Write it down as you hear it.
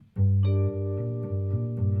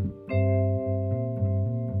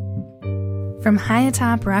From high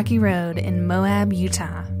atop Rocky Road in Moab,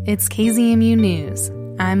 Utah, it's KZMU News.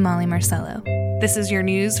 I'm Molly Marcello. This is your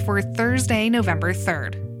news for Thursday, November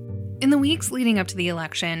 3rd. In the weeks leading up to the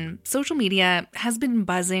election, social media has been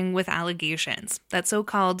buzzing with allegations that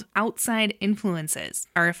so-called outside influences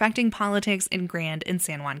are affecting politics in Grand and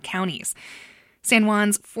San Juan counties. San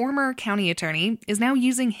Juan's former county attorney is now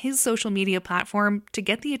using his social media platform to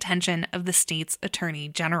get the attention of the state's attorney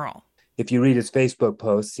general. If you read his Facebook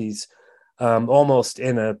posts, he's almost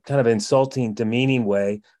in a kind of insulting, demeaning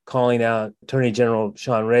way, calling out Attorney General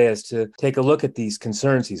Sean Reyes to take a look at these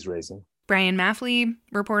concerns he's raising. Brian Maffley,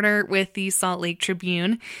 reporter with the Salt Lake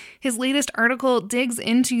Tribune, his latest article digs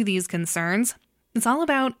into these concerns. It's all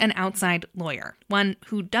about an outside lawyer, one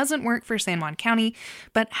who doesn't work for San Juan County,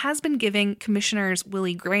 but has been giving Commissioners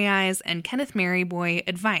Willie Grayeyes and Kenneth Maryboy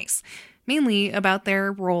advice, mainly about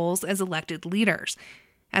their roles as elected leaders.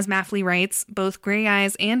 As Maffley writes, both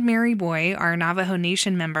Grayeyes and Maryboy are Navajo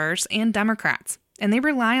Nation members and Democrats, and they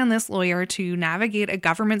rely on this lawyer to navigate a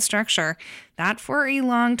government structure that, for a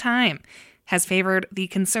long time, has favored the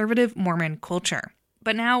conservative Mormon culture.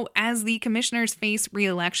 But now, as the commissioners face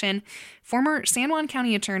re-election, former San Juan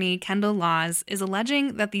County Attorney Kendall Laws is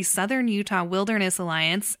alleging that the Southern Utah Wilderness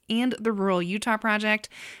Alliance and the Rural Utah Project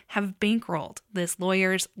have bankrolled this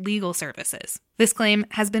lawyer's legal services. This claim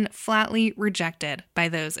has been flatly rejected by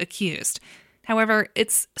those accused. However,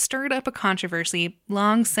 it's stirred up a controversy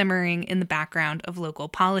long simmering in the background of local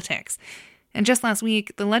politics. And just last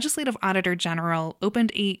week, the Legislative Auditor General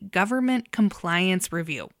opened a government compliance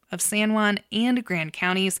review of San Juan and Grand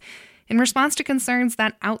counties in response to concerns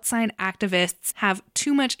that outside activists have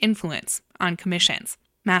too much influence on commissions.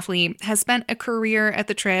 Maffley has spent a career at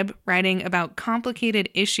the Trib writing about complicated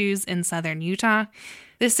issues in southern Utah.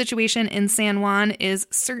 This situation in San Juan is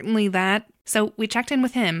certainly that, so we checked in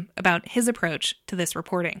with him about his approach to this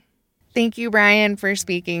reporting. Thank you, Brian, for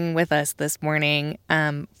speaking with us this morning.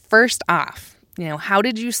 First off, how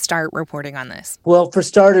did you start reporting on this? Well, for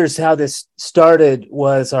starters, how this started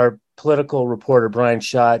was our political reporter, Brian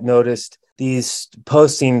Schott, noticed these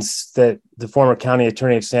postings that the former county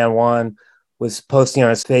attorney of San Juan was posting on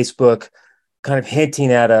his Facebook, kind of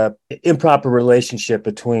hinting at a improper relationship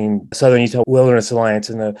between Southern Utah Wilderness Alliance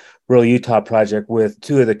and the Rural Utah Project with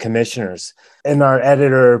two of the commissioners. And our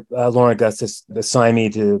editor, Lauren Augustus, assigned me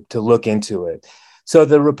to look into it. So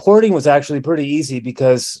the reporting was actually pretty easy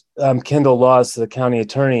because Kendall Laws, the county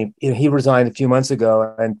attorney, he resigned a few months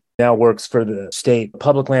ago and now works for the state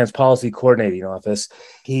Public Lands Policy Coordinating Office.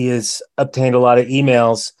 He has obtained a lot of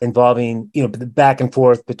emails involving, the back and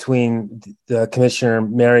forth between the Commissioner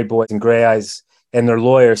Maryboy and Grayeyes and their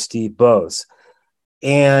lawyer, Steve Bose.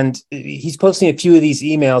 And he's posting a few of these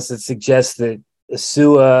emails that suggest that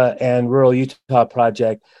SUA and Rural Utah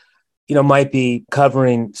Project might be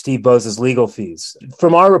covering Steve Bose's legal fees.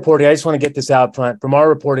 From our reporting, I just want to get this out front. From our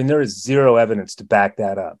reporting, there is zero evidence to back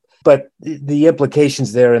that up. But the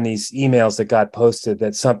implications there in these emails that got posted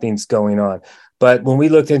that something's going on. But when we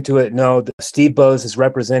looked into it, no, Steve Bose is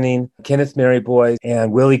representing Kenneth Maryboy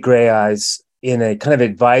and Willie Grayeyes in a kind of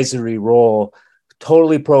advisory role,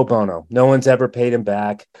 totally pro bono. No one's ever paid him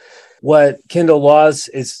back. What Kendall Laws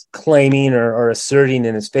is claiming or asserting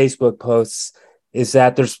in his Facebook posts is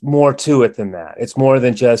that there's more to it than that. It's more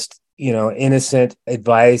than just, innocent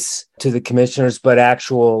advice to the commissioners, but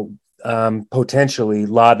actual potentially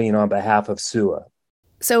lobbying on behalf of SUA.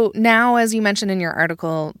 So now, as you mentioned in your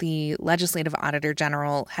article, the Legislative Auditor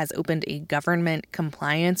General has opened a government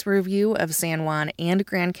compliance review of San Juan and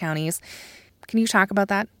Grand counties. Can you talk about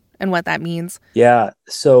that and what that means? Yeah.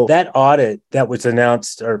 So that audit that was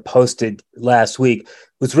announced or posted last week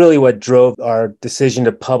was really what drove our decision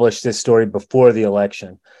to publish this story before the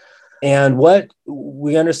election. And what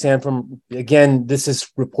we understand from, again, this is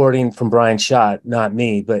reporting from Brian Schott, not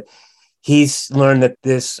me, but he's learned that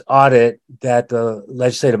this audit that the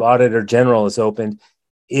Legislative Auditor General has opened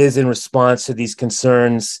is in response to these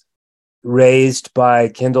concerns raised by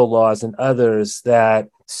Kendall Laws and others that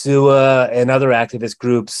SUA and other activist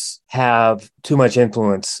groups have too much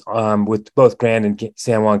influence with both Grand and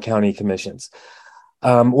San Juan County commissions.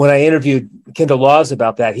 When I interviewed Kendall Laws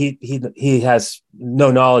about that, he has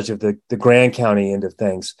no knowledge of the Grand County end of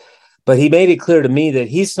things. But he made it clear to me that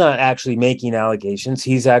he's not actually making allegations.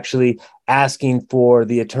 He's actually asking for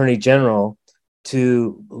the Attorney General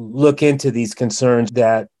to look into these concerns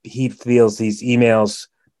that he feels these emails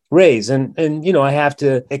raise. And I have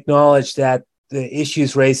to acknowledge that the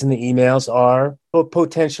issues raised in the emails are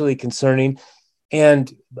potentially concerning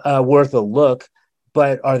and worth a look.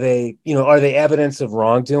 But are they evidence of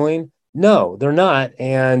wrongdoing? No, they're not.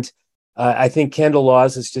 And I think Kendall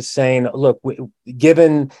Laws is just saying, look,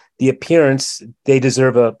 given the appearance, they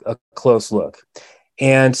deserve a close look.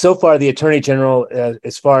 And so far, the Attorney General,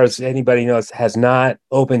 as far as anybody knows, has not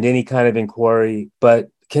opened any kind of inquiry, but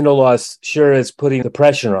Kendall Laws sure is putting the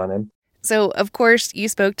pressure on him. So, of course, you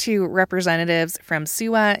spoke to representatives from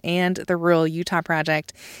SUA and the Rural Utah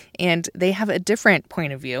Project, and they have a different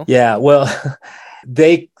point of view. Yeah, well,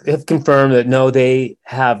 they have confirmed that no, they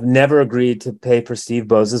have never agreed to pay for Steve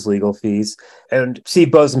Bose's legal fees. And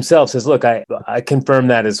Steve Bose himself says, look, I confirm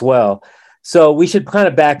that as well. So we should kind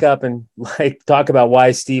of back up and talk about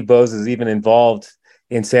why Steve Bose is even involved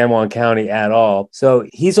in San Juan County at all. So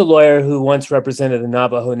he's a lawyer who once represented the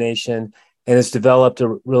Navajo Nation and has developed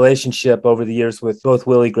a relationship over the years with both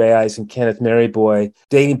Willie Grayeyes and Kenneth Maryboy,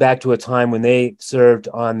 dating back to a time when they served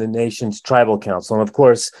on the nation's tribal council. And of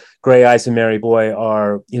course, Grayeyes and Maryboy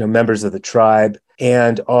are, members of the tribe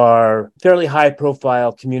and are fairly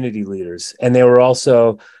high-profile community leaders. And they were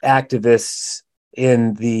also activists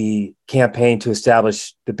in the campaign to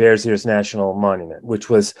establish the Bears Ears National Monument, which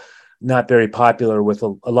was not very popular with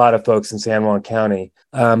a lot of folks in San Juan County.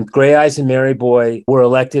 Grayeyes and Maryboy were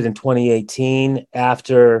elected in 2018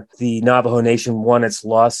 after the Navajo Nation won its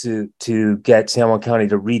lawsuit to get San Juan County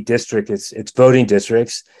to redistrict its voting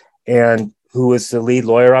districts. And who was the lead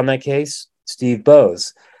lawyer on that case? Steve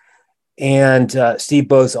Bose. And Steve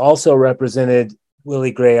Bose also represented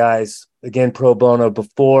Willie Grayeyes, again, pro bono,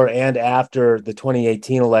 before and after the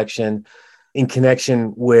 2018 election, in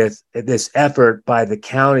connection with this effort by the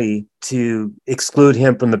county to exclude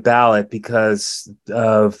him from the ballot because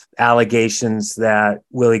of allegations that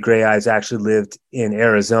Willie Grayeyes actually lived in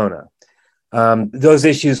Arizona. Those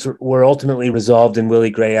issues were ultimately resolved in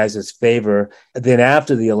Willie Grayeyes' favor. Then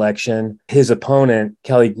after the election, his opponent,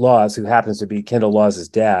 Kelly Laws, who happens to be Kendall Laws'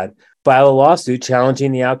 dad, filed a lawsuit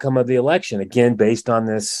challenging the outcome of the election, again, based on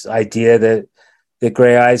this idea that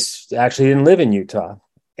Grayeyes actually didn't live in Utah.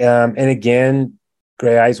 And again,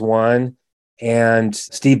 Grayeyes won, and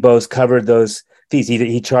Steve Bose covered those fees.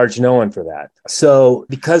 He charged no one for that. So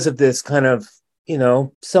because of this kind of,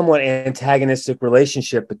 somewhat antagonistic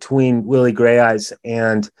relationship between Willie Grayeyes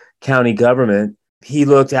and county government, he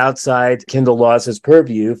looked outside Kendall Laws'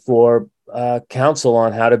 purview for counsel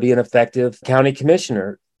on how to be an effective county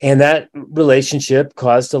commissioner. And that relationship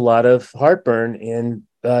caused a lot of heartburn in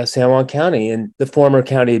San Juan County. And the former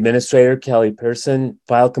county administrator, Kelly Pearson,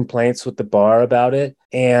 filed complaints with the bar about it.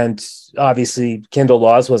 And obviously, Kendall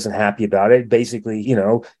Laws wasn't happy about it. Basically,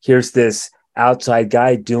 here's this outside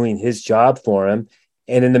guy doing his job for him.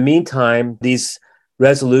 And in the meantime, these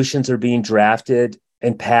resolutions are being drafted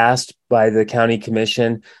and passed by the county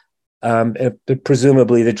commission.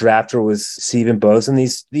 Presumably the drafter was Stephen Bose, and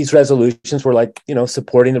these resolutions were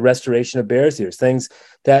supporting the restoration of Bears Ears, things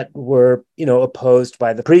that were opposed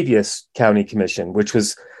by the previous county commission, which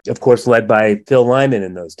was of course led by Phil Lyman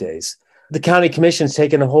in those days. The county commission's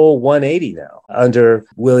taken a whole 180 now under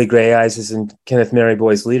Willie Grayeyes and Kenneth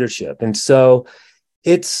Maryboy's leadership, and so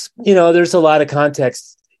it's there's a lot of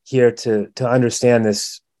context here to understand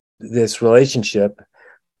this relationship,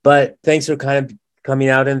 but things are kind of coming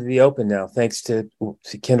out into the open now, thanks to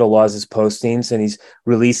Kendall Laws' postings, and he's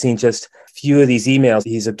releasing just a few of these emails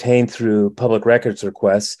he's obtained through public records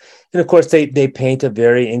requests. And of course, they paint a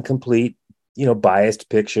very incomplete, biased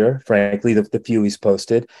picture, frankly, the few he's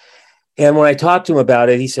posted. And when I talked to him about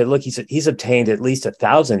it, he said, look, he's obtained at least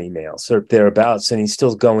 1,000 emails or thereabouts, and he's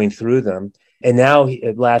still going through them. And now,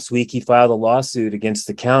 last week, he filed a lawsuit against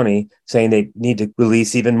the county saying they need to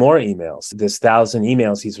release even more emails. This 1,000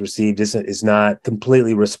 emails he's received is not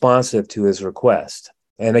completely responsive to his request.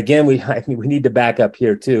 And again, we need to back up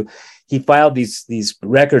here, too. He filed these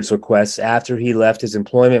records requests after he left his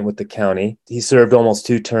employment with the county. He served almost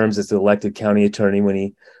 2 terms as the elected county attorney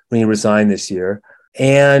when he resigned this year.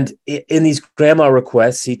 And in these grandma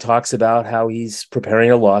requests, he talks about how he's preparing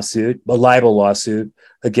a libel lawsuit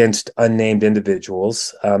against unnamed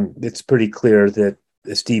individuals. It's pretty clear that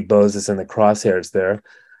Steve Bose is in the crosshairs there.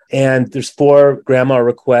 And there's 4 grandma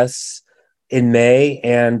requests in May,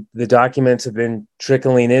 and the documents have been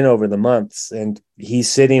trickling in over the months. And he's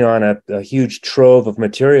sitting on a huge trove of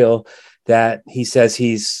material that he says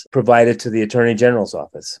he's provided to the Attorney General's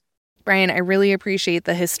office. Brian, I really appreciate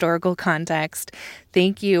the historical context.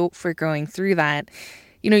 Thank you for going through that.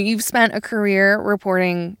 You've spent a career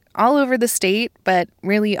reporting all over the state, but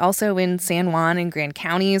really also in San Juan and Grand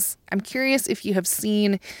counties. I'm curious if you have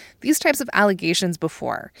seen these types of allegations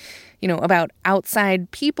before, about outside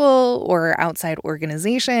people or outside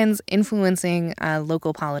organizations influencing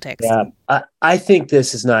local politics. Yeah, I think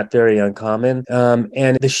this is not very uncommon.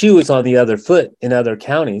 And the shoe is on the other foot in other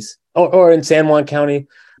counties or in San Juan County.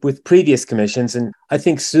 with previous commissions. And I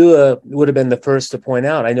think SUA would have been the first to point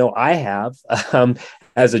out. I know I have,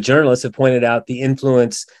 as a journalist, have pointed out the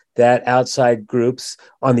influence that outside groups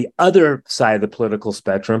on the other side of the political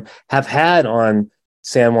spectrum have had on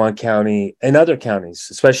San Juan County and other counties,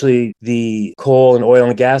 especially the coal and oil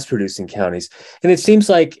and gas producing counties. And it seems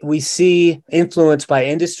like we see influence by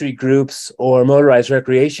industry groups or motorized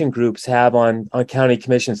recreation groups have on county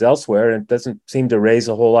commissions elsewhere. And it doesn't seem to raise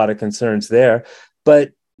a whole lot of concerns there.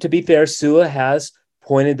 But to be fair, SUA has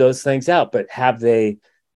pointed those things out. But have they,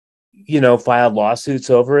 filed lawsuits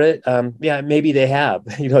over it? Yeah, maybe they have.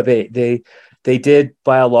 They did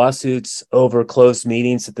file lawsuits over closed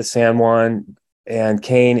meetings at the San Juan and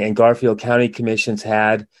Kane and Garfield County Commissions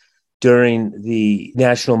had during the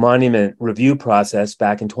National Monument Review process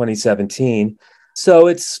back in 2017. So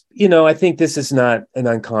it's, I think this is not an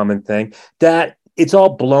uncommon thing. That it's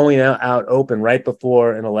all blowing out open right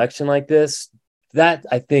before an election like this. That,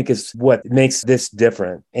 I think, is what makes this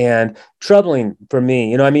different and troubling for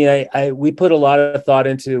me. We put a lot of thought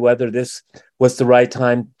into whether this was the right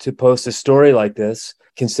time to post a story like this,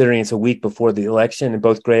 considering it's a week before the election and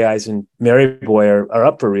both Gray Eyes and Maryboy are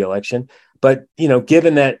up for re-election. But,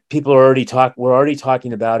 given that people are we're already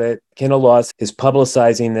talking about it, Kendall Laws is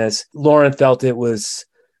publicizing this. Lauren felt it was,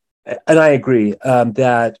 and I agree,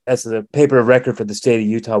 that as the paper of record for the state of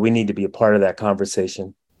Utah, we need to be a part of that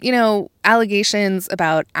conversation. Allegations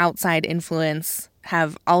about outside influence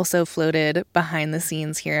have also floated behind the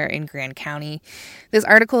scenes here in Grand County. This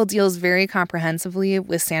article deals very comprehensively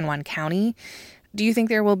with San Juan County. Do you think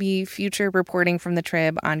there will be future reporting from the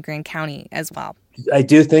Trib on Grand County as well? I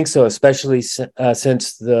do think so, especially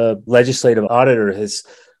since the legislative auditor has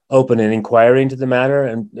opened an inquiry into the matter,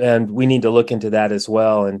 and we need to look into that as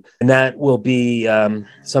well. And that will be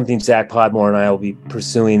something Zach Podmore and I will be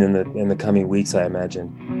pursuing in the coming weeks, I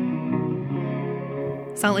imagine.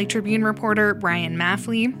 Salt Lake Tribune reporter Brian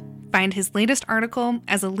Maffley. Find his latest article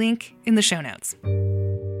as a link in the show notes.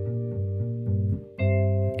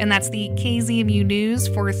 And that's the KZMU News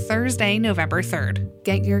for Thursday, November 3rd.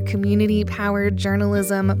 Get your community-powered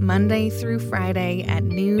journalism Monday through Friday at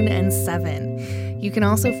noon and 7. You can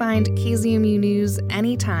also find KZMU News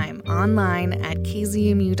anytime online at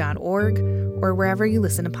kzmu.org or wherever you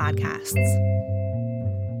listen to podcasts.